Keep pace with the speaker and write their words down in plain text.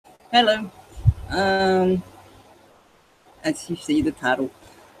Hello. Um, as you see the title,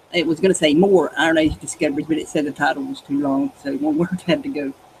 it was going to say more Iron Age discoveries, but it said the title was too long, so one word had to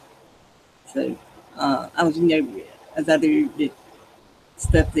go. So I was, as I do the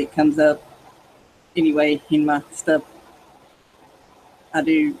stuff that comes up anyway in my stuff, I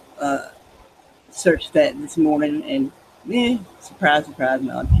do search that this morning, and surprise, surprise,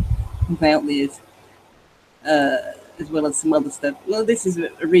 no, I found this as well as some other stuff. Well, this is a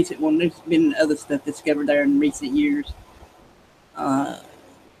recent one. There's been other stuff discovered there in recent years. Uh,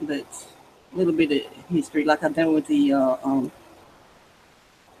 but a little bit of history, like I've done with the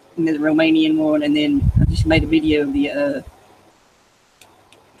Romanian one, and then I just made a video of the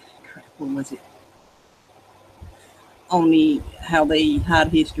crap, what was it? Only how they hide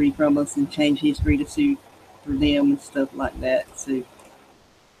history from us and change history to suit for them and stuff like that. So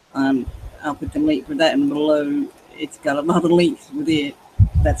um, I'll put the link for that in below. It's got a lot of links with it.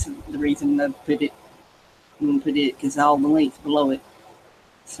 That's the reason I put it. I'm gonna put it because all the links below it.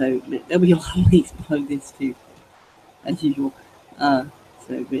 So there'll be a lot of links below this too, as usual. Uh,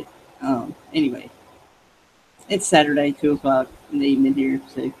 but anyway, it's Saturday, 2 o'clock in the evening here.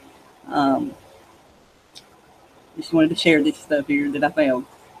 So um, just wanted to share this stuff here that I found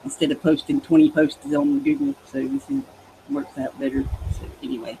instead of posting 20 posts on Google. So works out better. So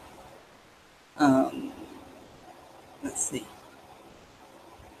anyway, um, let's see.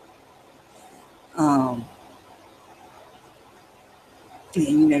 Um, yeah,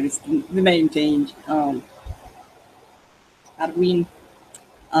 you notice the name change. Halloween.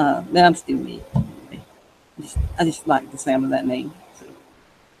 But I'm still me. Anyway, I just like the sound of that name. So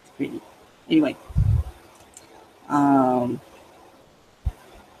it's pretty. Anyway, um,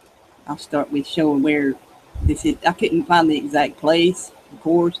 I'll start with showing where this is. I couldn't find the exact place, of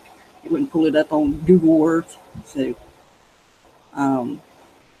course. It wouldn't pull it up on Google Earth. So, um,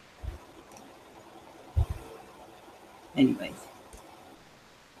 anyways,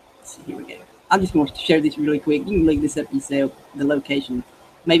 so here we go. I just want to share this really quick. You can look this up yourself, the location.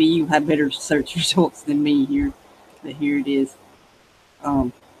 Maybe you have better search results than me here, but here it is.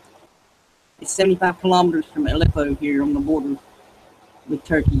 Um, it's 75 kilometers from Aleppo here on the border with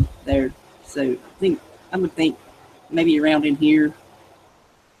Turkey there. So I would think maybe around in here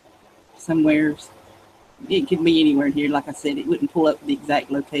somewhere. It could be anywhere in here. Like I said, it wouldn't pull up the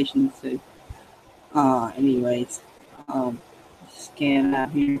exact location. So, anyways, scan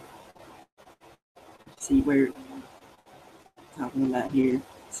out here, see where talking about here.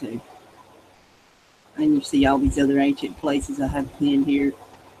 So, and you see all these other ancient places I have pinned here,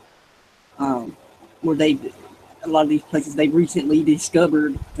 where a lot of these places they've recently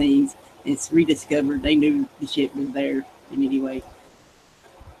discovered things. It's rediscovered. They knew the ship was there in any way.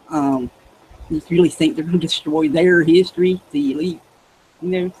 You really think they're going to destroy their history, the elite,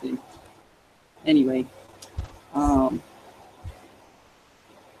 So anyway, um,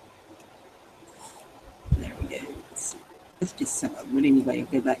 there we go. Let's just sum up. But anyway, I'll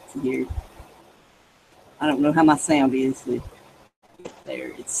go back to here. I don't know how my sound is. But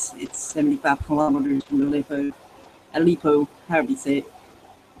there, it's 75 kilometers from Aleppo, however you say it.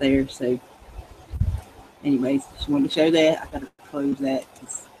 There, so. Anyways, just wanted to show that. I gotta close that.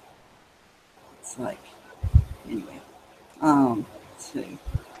 It's like, anyway. So,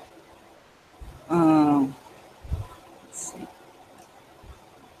 let's see.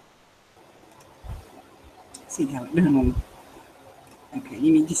 See how it done on. Okay,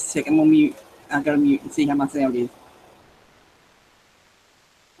 give me just a second. I'm on mute. I gotta mute and see how my sound is.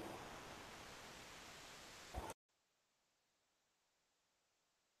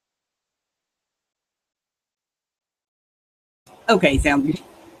 Okay, sound good.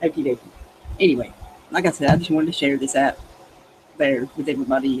 Okie dokie. Anyway, like I said, I just wanted to share this app there with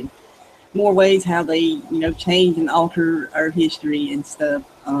everybody and more ways how they, change and alter our history and stuff.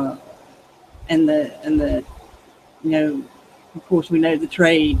 And the, of course we know the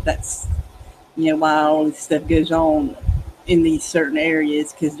trade. That's, why all this stuff goes on in these certain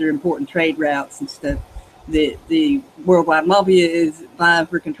areas because they're important trade routes and stuff. The worldwide mafia is vying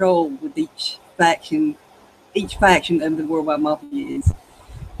for control with each faction. Each faction of the worldwide mafia is,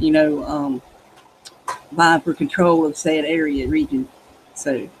 vying for control of said area region.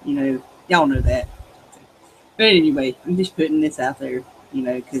 So, y'all know that. But anyway, I'm just putting this out there,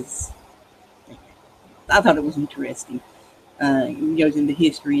 because I thought it was interesting. It goes into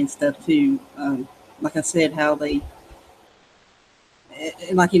history and stuff too. Like I said, how they,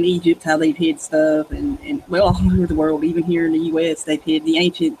 like in Egypt, how they've hid stuff, and well, all over the world, even here in the U.S., they've hid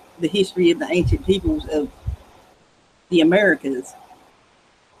the history of the ancient peoples of the Americas,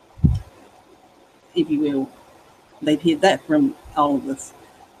 if you will. They've hid that from all of us.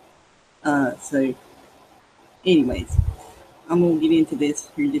 So, anyways, I'm gonna get into this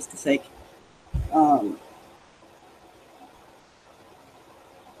here in just a sec. Um,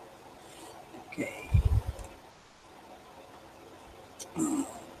 okay.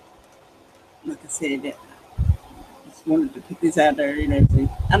 Like I said, just wanted to put this out there and everything.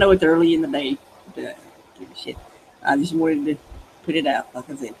 I know it's early in the day, but give a shit. I just wanted to put it out, like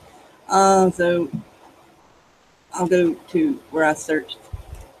I said. So I'll go to where I searched.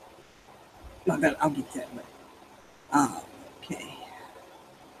 I'll get that. But, okay.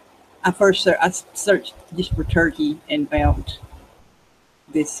 I searched just for Turkey and found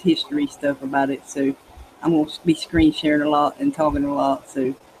this history stuff about it. So I'm gonna be screen sharing a lot and talking a lot.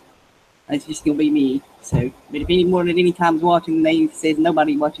 So it's just gonna be me. So, but if anyone at any time is watching, they says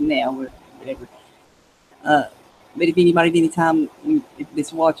nobody watching now or whatever. Uh, but if anybody at any time if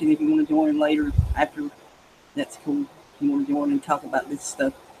it's watching, if you want to join later after, that's cool. If you want to join and talk about this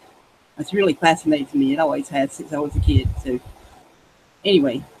stuff, it's really fascinating to me. It always has since I was a kid. So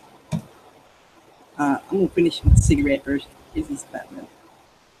anyway, I'm gonna finish with the cigarette first. Is this about now?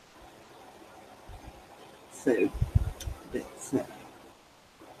 So that's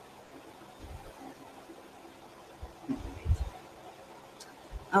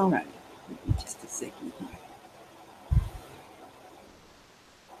all right. Just a second here.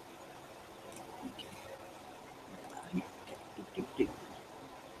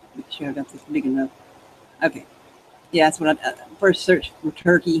 Make sure I got this big enough. Okay. Yeah, that's what I first searched for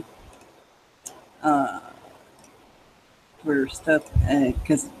Turkey for stuff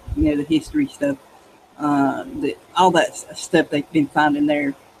because the history stuff, all that stuff they've been finding.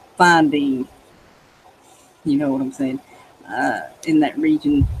 You know what I'm saying? In that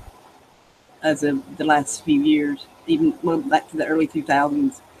region as of the last few years, even back to the early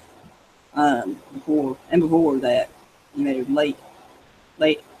 2000s, before that, late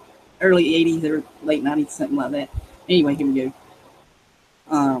early 80s or late 90s, something like that. Anyway, here we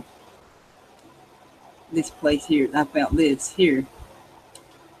go. This place here, I found this here.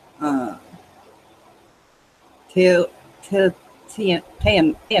 Tayinat,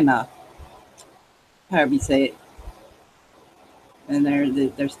 however you say it. And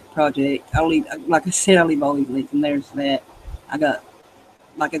there's the project. Like I said, I'll leave all these links, and there's that. I got,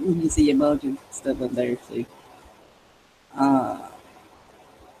 like you can see a bunch of stuff up there. So, I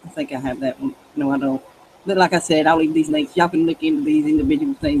think I have that one. No, I don't. But like I said, I'll leave these links. Y'all can look into these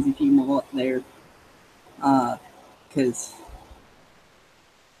individual things if you want there. Because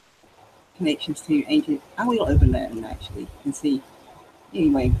connections to ancient. I will open that one actually and see.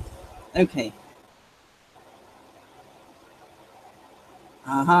 Anyway, okay.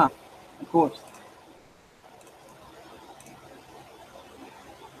 Aha, of course.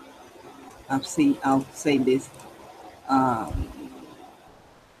 I'll save this. Um,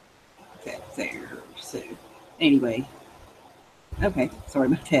 okay, there. So, anyway, okay. Sorry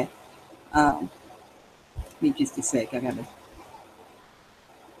about that. Give me just a sec. I gotta.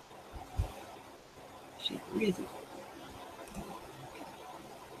 Shit, where is it?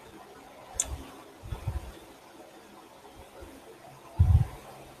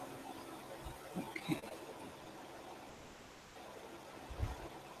 Okay.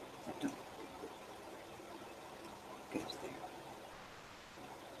 Goes there.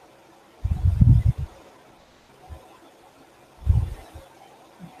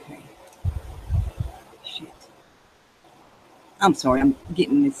 Okay. Shit. I'm sorry. I'm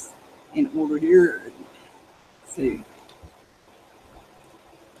getting this in order here. So, okay.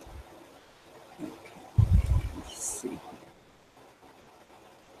 Let's see. Of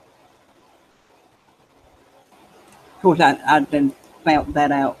course, I've been found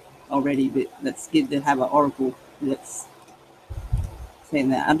that out already, but that's good to have an article that's saying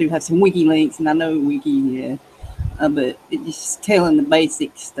that. I do have some wiki links, and I know wiki, yeah, but it's just telling the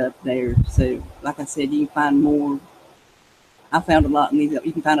basic stuff there. So, like I said, you can find more. I found a lot in these.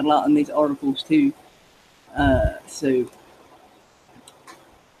 You can find a lot in these articles too. So,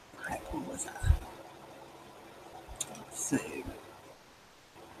 crap, what was I? So,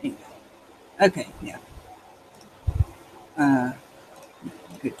 anyway, okay, yeah.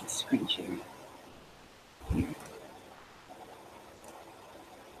 Good to screen share here.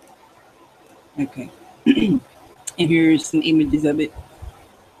 Okay, and here's some images of it.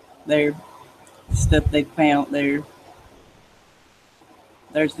 There, stuff they found there.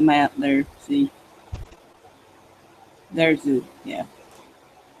 There's the map there. See, there's the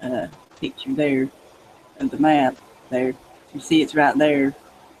picture there of the map there. You see, it's right there.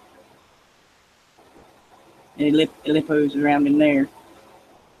 And it goes around in there.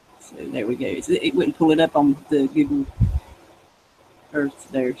 So there we go. It wouldn't pull it up on the Google earth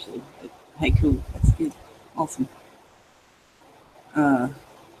there. So, but, hey, cool. That's good. Awesome. So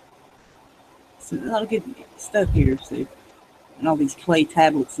a lot of good stuff here. So, and all these clay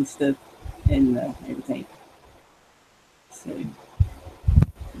tablets and stuff and everything. So,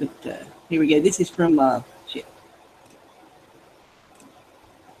 but here we go. This is from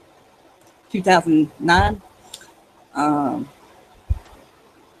 2009.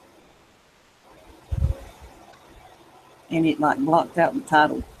 And it like blocked out the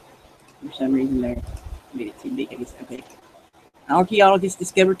title for some reason there. Made it too big, I guess. Okay. Archaeologists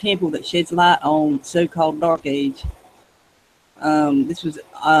discover temple that sheds light on so-called Dark Age. This was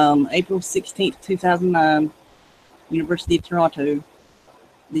April 16th, 2009, University of Toronto.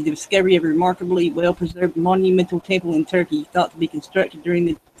 The discovery of a remarkably well-preserved monumental temple in Turkey, thought to be constructed during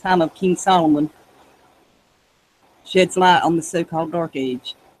the time of King Solomon, sheds light on the so-called Dark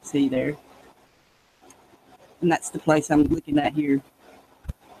Age. See there? And that's the place I'm looking at here.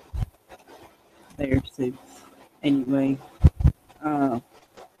 There, so anyway.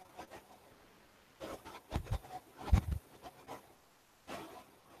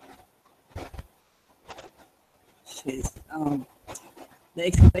 Says, the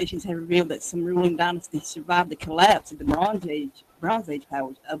excavations have revealed that some ruling dynasties survived the collapse of the Bronze Age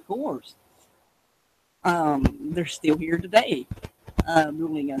powers. Of course, they're still here today,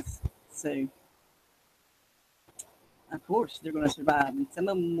 ruling us. So, of course, they're going to survive. And some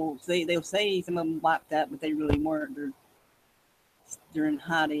of them they'll say some of them wiped out, but they really weren't. They're in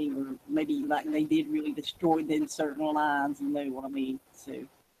hiding, or maybe like they did really destroy them certain lines. You know what I mean? So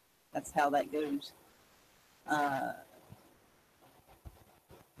that's how that goes.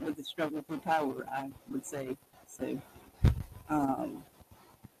 With the struggle for power, I would say. So,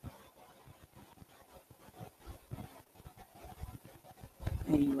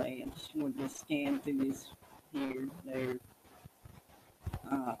 anyway, I just wanted to scan through this here, there.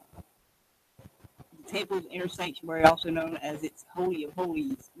 The temple's inner sanctuary, also known as its Holy of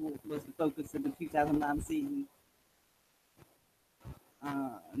Holies, was the focus of the 2009 season.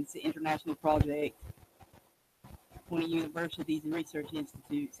 It's an international project. 20 universities and research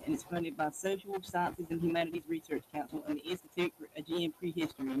institutes, and it's funded by Social Sciences and Humanities Research Council and the Institute for Aegean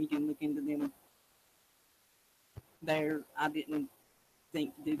Prehistory. And you can look into them there. I didn't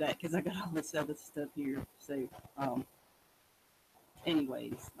think to do that because I got all this other stuff here. So,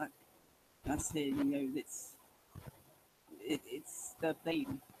 anyways, like I said, you know, it's stuff they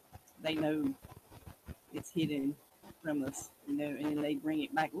know it's hidden from us, you know, and then they bring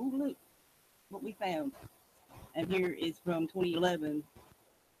it back. Oh, look what we found. And here is from 2011.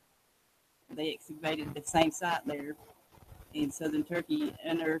 They excavated the same site there in southern Turkey,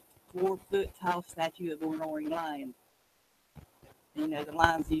 unearthed 4-foot tall statue of a roaring lion. You know, the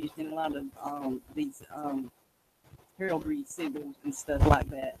lion's used in a lot of these heraldry symbols and stuff like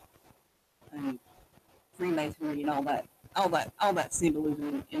that, and Freemasonry and all that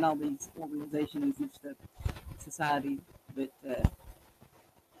symbolism in all these organizations and stuff, society. But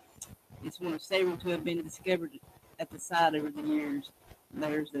it's one of several to have been discovered at the site over the years.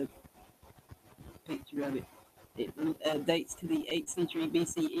 There's a picture of it. It dates to the 8th century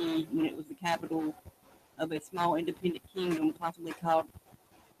BCE, when it was the capital of a small independent kingdom, possibly called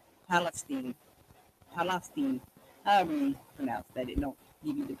Palestine. However you pronounce that, it don't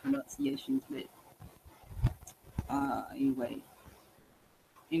give you the pronunciations, but anyway.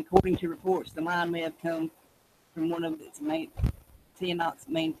 According to reports, the lion may have come from one of its Tayinat's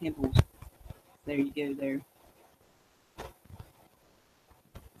main temples. There you go there.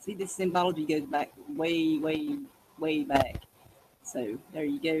 See, this symbology goes back way, way, way back. So there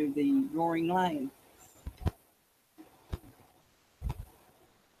you go, the roaring lion.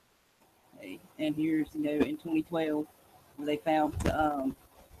 Okay. And here's, you know, in 2012, they found a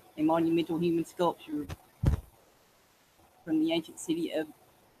monumental human sculpture from the ancient city of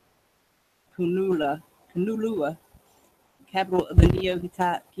Kunulua, capital of the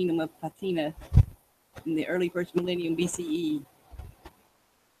Neo-Hittite kingdom of Patina, in the early first millennium BCE.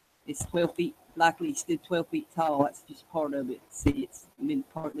 It's 12 feet, likely stood 12 feet tall. That's just part of it. See, it's been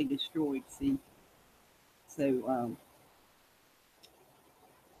partly destroyed. See, so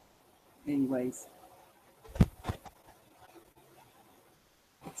anyways,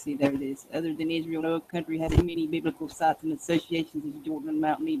 see, there it is. Other than Israel, no country has as many biblical sites and associations as Jordan and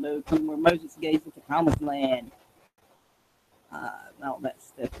Mount Nebo, from where Moses gazed at the promised land. All that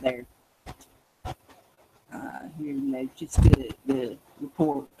stuff there. Here, you know, just the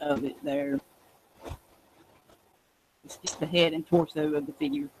report of it there. It's just the head and torso of the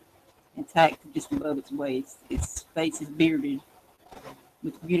figure, intact just above its waist. Its face is bearded,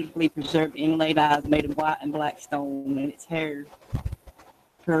 with beautifully preserved inlaid eyes made of white and black stone, and its hair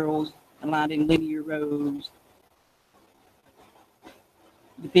curls aligned in linear rows.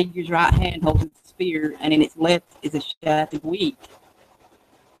 The figure's right hand holds a spear, and in its left is a shaft of wheat.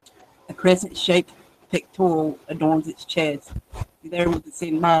 A crescent-shaped pectoral adorns its chest. There was the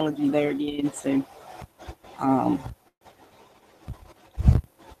symbology there again. So,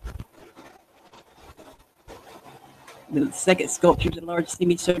 the second sculpture is a large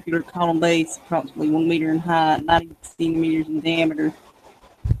semicircular column base, approximately 1 meter in height, 90 centimeters in diameter,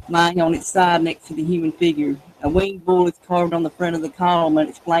 lying on its side next to the human figure. A winged bull is carved on the front of the column, and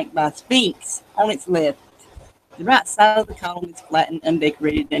it's flanked by a sphinx on its left. The right side of the column is flat and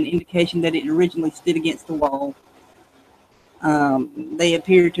undecorated, an indication that it originally stood against the wall. They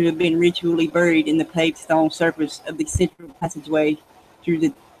appear to have been ritually buried in the paved stone surface of the central passageway through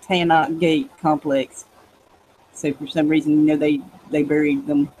the Tayinat gate complex. So for some reason, they buried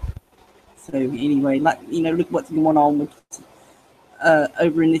them. So anyway, look what's going on with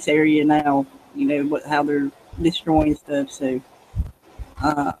over in this area now. How they're destroying stuff. So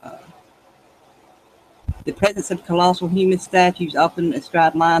the presence of colossal human statues, often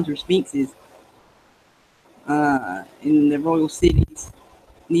astride lions or sphinxes, in the royal cities,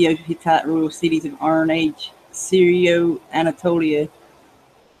 Neo-Hittite royal cities of Iron Age, Syrio-Anatolia,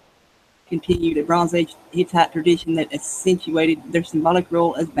 continued a Bronze Age Hittite tradition that accentuated their symbolic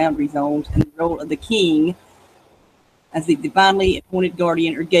role as boundary zones and the role of the king as the divinely appointed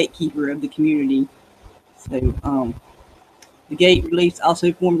guardian or gatekeeper of the community. So, the gate reliefs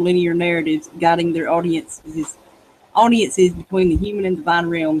also formed linear narratives guiding their audiences between the human and divine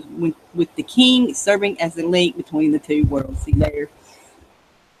realms, with the king serving as the link between the two worlds. See there?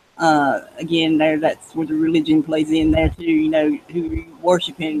 Again, that's where the religion plays in there too. Who you're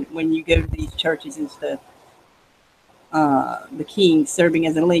worshiping when you go to these churches and stuff. The king serving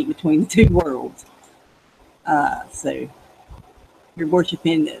as a link between the two worlds. So you're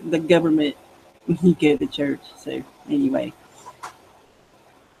worshiping the government when you go to church. So anyway.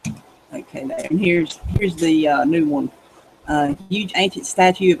 Okay, there. And here's the new one. Huge ancient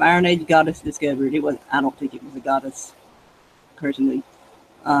statue of Iron Age goddess discovered. I don't think it was a goddess, personally.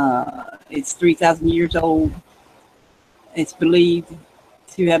 It's 3,000 years old. It's believed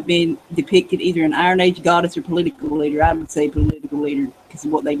to have been depicted either an Iron Age goddess or political leader. I would say political leader because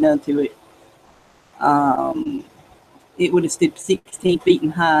of what they've done to it. It would have stood 16 feet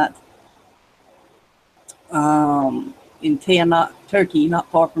in height. In Tayinat, Turkey,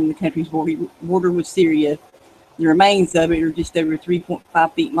 not far from the country's border with Syria. The remains of it are just over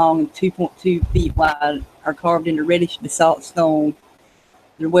 3.5 feet long and 2.2 feet wide, are carved into reddish basalt stone.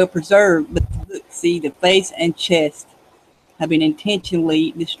 They're well preserved, but look, see, the face and chest have been intentionally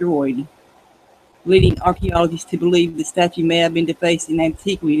destroyed, leading archaeologists to believe the statue may have been defaced in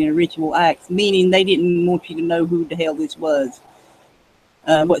antiquity in a ritual act, meaning they didn't want you to know who the hell this was,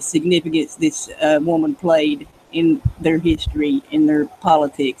 what significance this woman played in their history, in their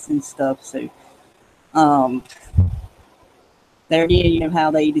politics and stuff. So, there again,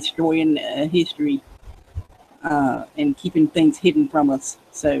 how they destroying history and keeping things hidden from us.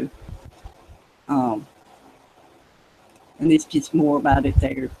 So, and it's just more about it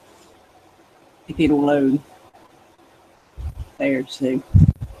there. If it'll load there, so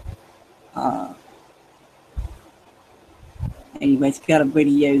anyway, it's got a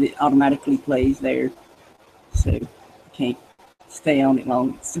video that automatically plays there. So I can't stay on it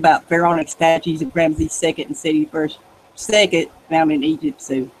long. It's about pharaonic statues of Ramses II and Seti I found in Egypt.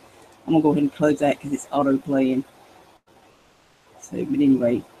 So I'm gonna go ahead and close that because it's auto playing. So, but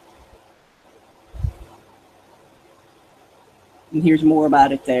anyway, and here's more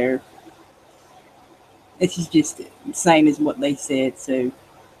about it there. This is just the same as what they said. So,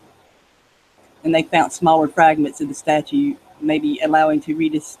 and they found smaller fragments of the statue, maybe allowing to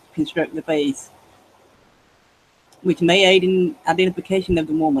reconstruct the face, which may aid in identification of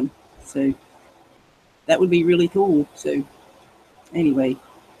the woman. So that would be really cool. So anyway,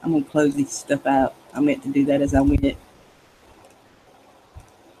 I'm going to close this stuff out. I meant to do that as I went.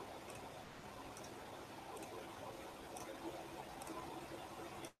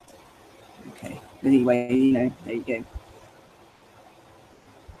 Okay, but anyway, there you go.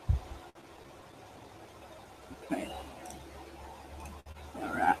 Okay. All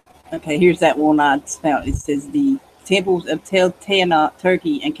right. Okay, here's that one I found. It says the temples of Tayinat,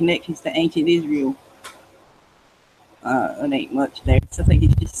 Turkey, and connections to ancient Israel. It ain't much there. So I think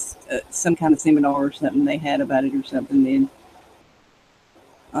it's just some kind of seminar or something they had about it or something then.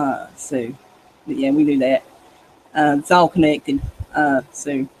 So, but yeah, we knew that. It's all connected.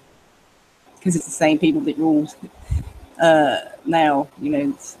 So, because it's the same people that rules now,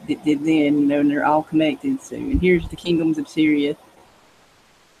 that did then, and they're all connected. So, and here's the kingdoms of Syria.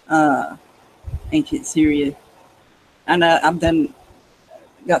 uh, ancient Syria. And I've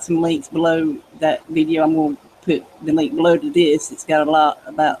got some links below that video. I'm going to put the link below to this. It's got a lot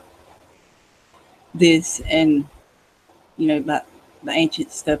about this and, you know, about the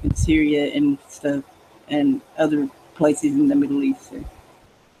ancient stuff in Syria and stuff and other places in the Middle East. So,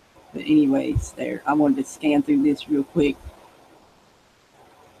 but anyways, there, I wanted to scan through this real quick.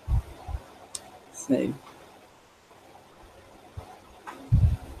 So,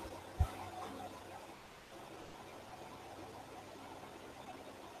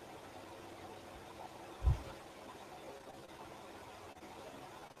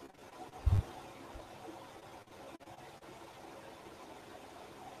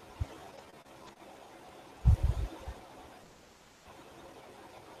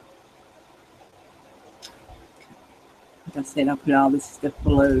 like I said, I'll put all this stuff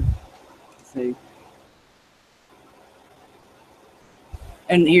below. So,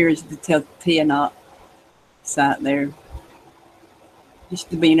 and here is the Tayinat site there. Just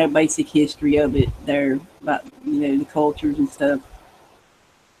to be, you know, basic history of it there about, you know, the cultures and stuff.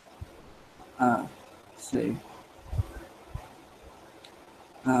 So,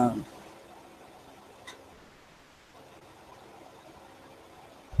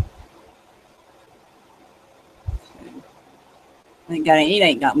 it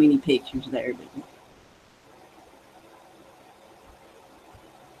ain't got many pictures there, but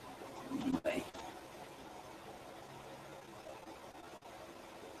anyway.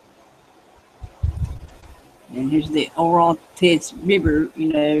 And here's the Orontes River,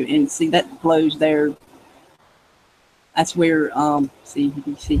 you know, and see that flows there. That's where, see, you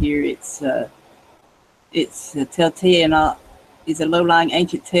can see here, it's Tayinat is a low-lying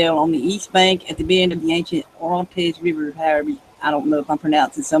ancient tell on the east bank at the bend of the ancient Orontes River. However, I don't know if I'm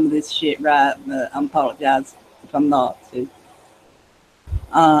pronouncing some of this shit right, but I apologize if I'm not. So,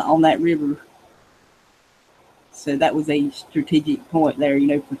 on that river. So that was a strategic point there, you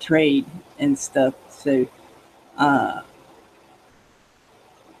know, for trade and stuff. So, and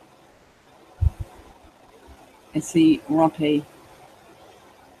see, Orontes,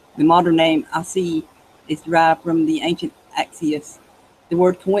 the modern name Asi is derived from the ancient Axios. The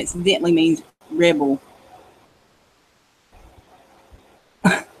word coincidentally means rebel.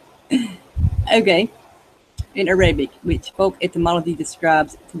 Okay. In Arabic, which folk etymology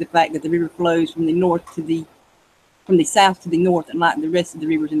describes to the fact that the river flows from the south to the north, unlike the rest of the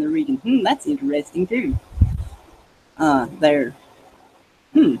rivers in the region. That's interesting too. There.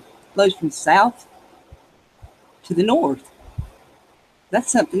 Flows from south to the north. That's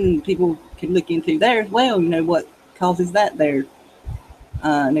something people could look into there as well. You know what causes that there,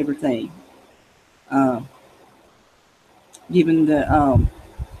 and everything. Given the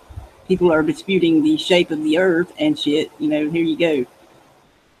people are disputing the shape of the earth and shit, you know, here you go.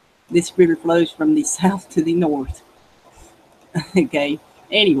 This river flows from the south to the north. Okay.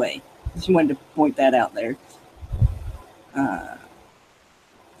 Anyway, just wanted to point that out there.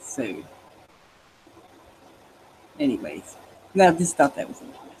 So, anyways, I just thought that was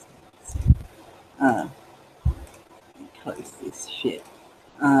interesting. So, close this shit.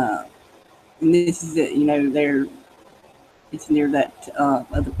 And this is it, you know, there. It's near that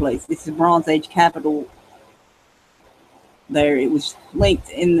other place. This is Bronze Age capital. There, it was linked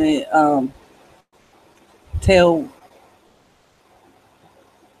in the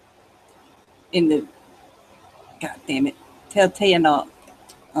God damn it, Tayinat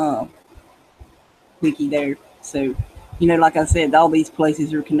wiki there. So, you know, like I said, all these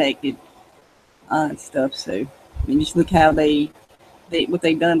places are connected and stuff. So, I mean, just look how what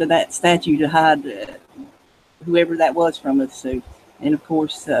they've done to that statue to hide whoever that was from us. So, and of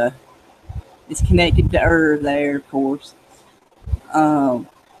course, it's connected to there, of course,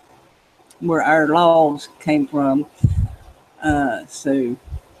 where our laws came from. So,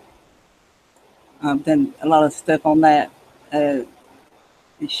 I've done a lot of stuff on that. It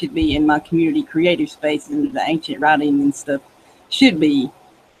should be in my community creative space, and the ancient writing and stuff should be.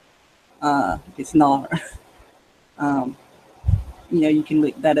 It's not. You know, you can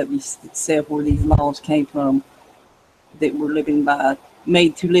look that up yourself where these laws came from that we're living by,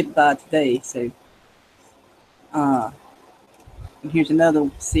 made to live by today. So, and here's another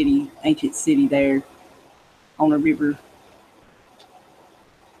city, ancient city there on a river.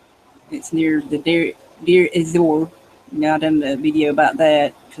 It's near the Deir ez-Zor. You know, I've done a video about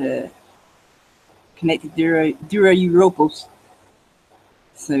that, connected Dura-Europos.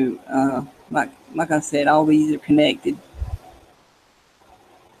 So, like I said, all these are connected.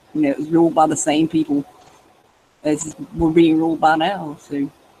 You know, it was ruled by the same people as we're being ruled by now. So,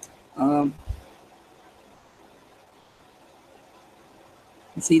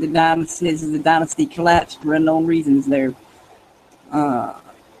 You see the dynasty, says the dynasty collapsed for unknown reasons there. The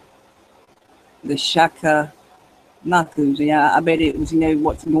Shaka Nakus, yeah, I bet it was,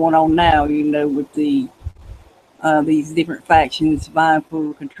 what's going on now, with the these different factions vying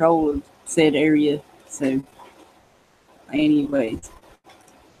for control of said area. So, anyways,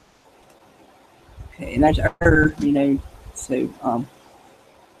 okay, and that's so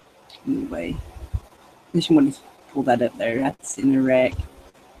anyway, just wanted to pull that up there. That's in Iraq.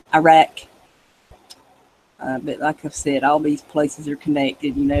 But like I've said, all these places are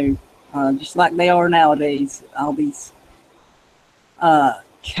connected, just like they are nowadays. All these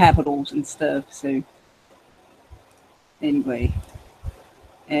capitals and stuff. So anyway,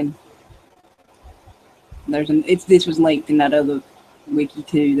 and this was linked in that other wiki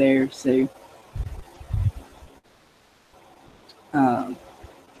too there. So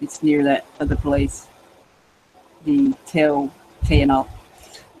it's near that other place, the Tayinat.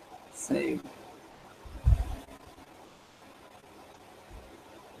 So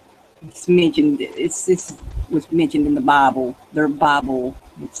it's mentioned. This was mentioned in the Bible, their Bible.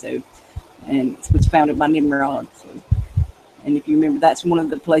 So, and it was founded by Nimrod. So, and if you remember, that's one of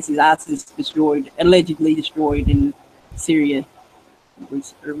the places ISIS allegedly destroyed in Syria.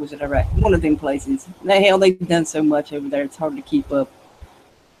 Or was it Iraq? One of them places. Hell, they've done so much over there; it's hard to keep up.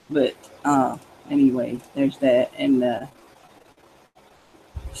 But anyway, there's that, and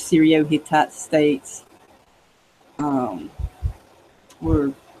Syro-Hittite states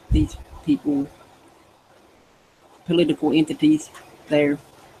were these people, political entities there,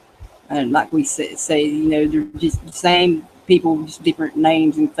 and like we say, they're just the same people, just different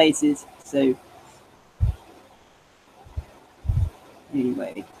names and faces. So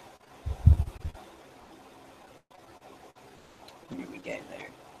anyway, here we go there.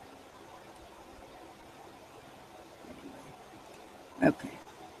 Okay.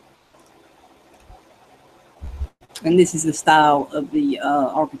 And this is the style of the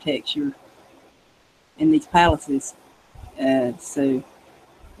architecture in these palaces. So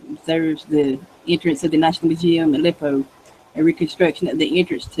there's the entrance of the National Museum in Aleppo, a reconstruction of the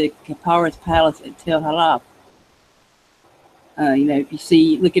entrance to Kapara's palace at Tel Halaf. If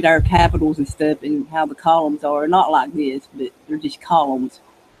you look at our capitals and stuff and how the columns are, not like this, but they're just columns.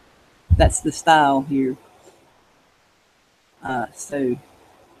 That's the style here. So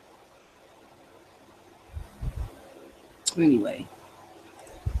anyway,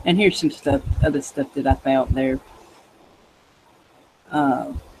 and here's some other stuff that I found there.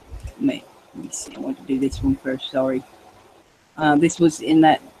 Let me see. I want to do this one first. Sorry. This was in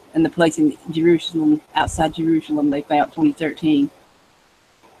the place in Jerusalem, outside Jerusalem. They found 2013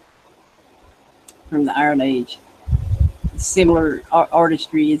 from the Iron Age. Similar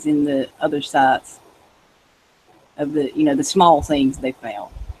artistry is in the other sites of the small things they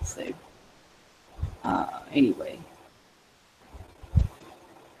found. So anyway.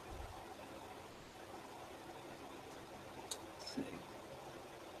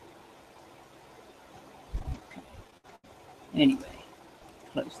 Anyway,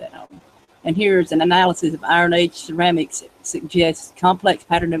 close that out. And here's an analysis of Iron Age ceramics. It suggests complex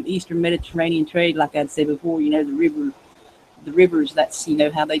pattern of Eastern Mediterranean trade. Like I'd said before, the rivers. That's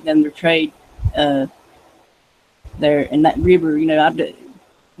how they've done their trade there. And that river, I'd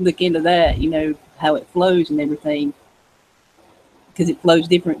look into that. How it flows and everything, because it flows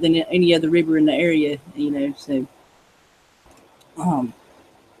different than any other river in the area. So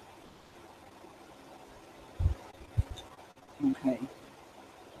okay.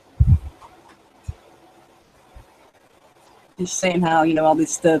 Just saying how, all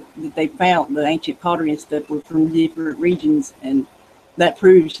this stuff that they found, the ancient pottery and stuff, were from different regions, and that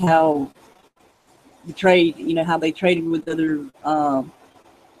proves how the trade, how they traded with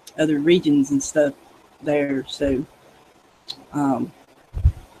other regions and stuff there. So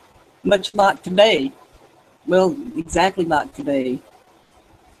much like today. Well, exactly like today.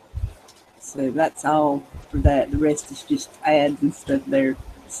 So that's all for that. The rest is just ads and stuff there.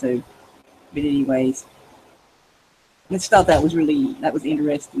 So, but anyways, I just thought that was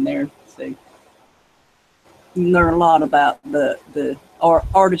interesting there. So you learn a lot about the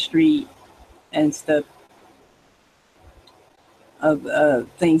artistry and stuff of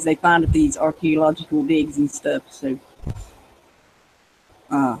things they find at these archaeological digs and stuff. So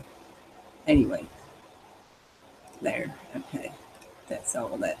anyway, there. Okay, that's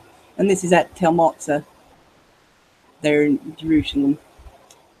all of that. And this is at Tel Motza, there in Jerusalem.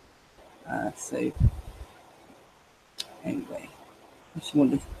 So anyway, I just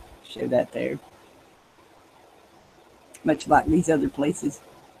wanted to show that there. Much like these other places.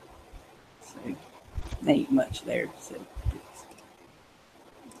 So there ain't much there. So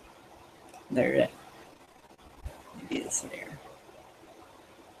There it is there.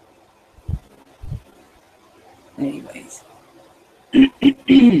 Anyways,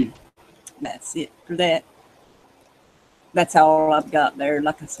 that's it for that. That's all I've got there.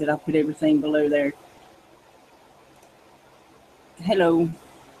 Like I said, I'll put everything below there. Hello.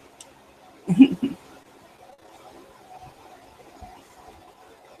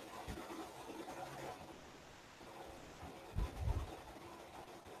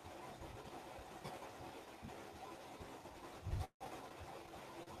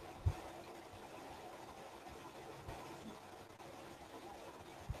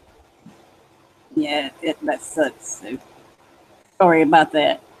 Yeah, that sucks. So sorry about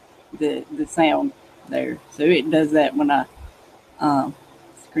that. The sound there. So it does that when I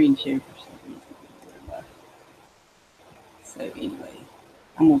screen share for some reason. So anyway,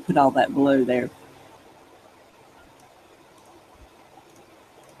 I'm gonna put all that below there.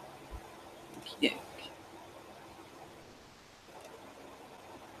 Okay.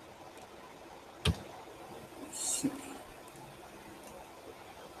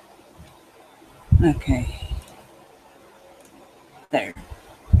 Okay. There.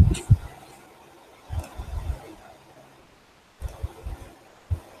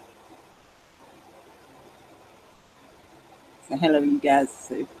 So hello you guys.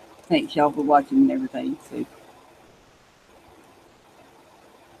 So thanks y'all for watching and everything. So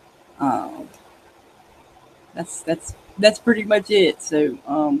that's pretty much it.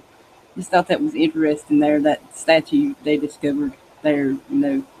 So just thought that was interesting there, that statue they discovered there,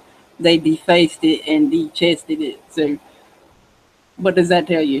 they defaced it and de-chested it. So what does that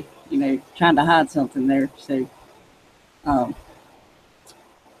tell you? Trying to hide something there. So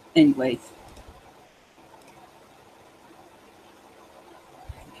anyways.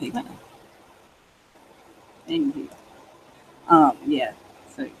 Okay. Anywho. Yeah.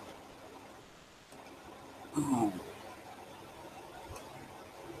 So oh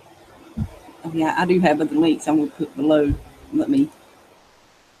yeah, I do have other links I'm gonna put below. Let me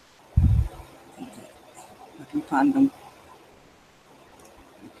I can find them.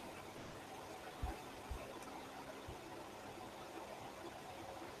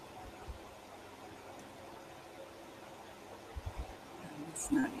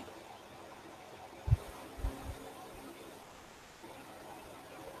 That's not it.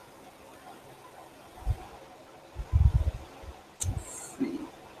 Let's see.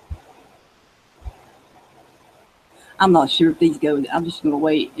 I'm not sure if these go. I'm just gonna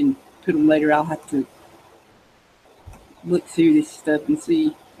wait and put them later. I'll have to look through this stuff and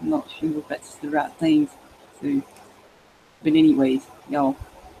see. I'm not sure if that's the right things. So, but anyways, y'all.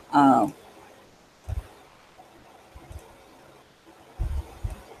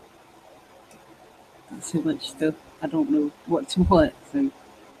 So much stuff. I don't know what's what. So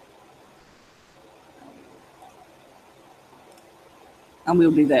I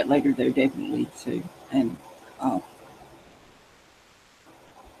will do that later, though, definitely. So and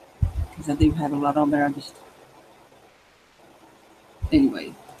because I do have a lot on there. I just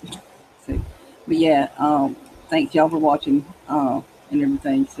anyway. So, but yeah. Thanks y'all for watching and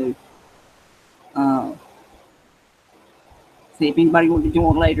everything. So, see if anybody wants to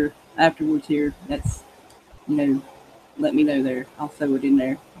join later afterwards here. That's let me know there. I'll throw it in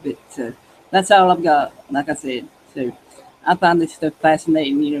there. But that's all I've got. Like I said, so I find this stuff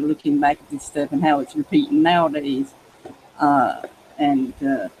fascinating. Looking back at this stuff and how it's repeating nowadays, and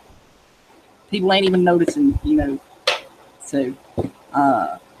people ain't even noticing. So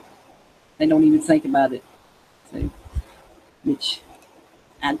they don't even think about it. So, which,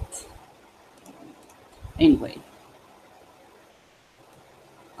 and anyway.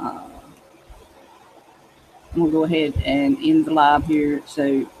 I'm gonna go ahead and end the live here.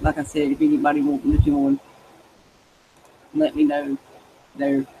 So, like I said, if anybody wanting to join, let me know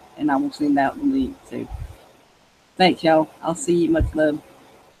there, and I will send out the link. So, thanks, y'all. I'll see you. Much love.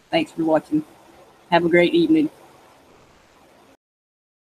 Thanks for watching. Have a great evening.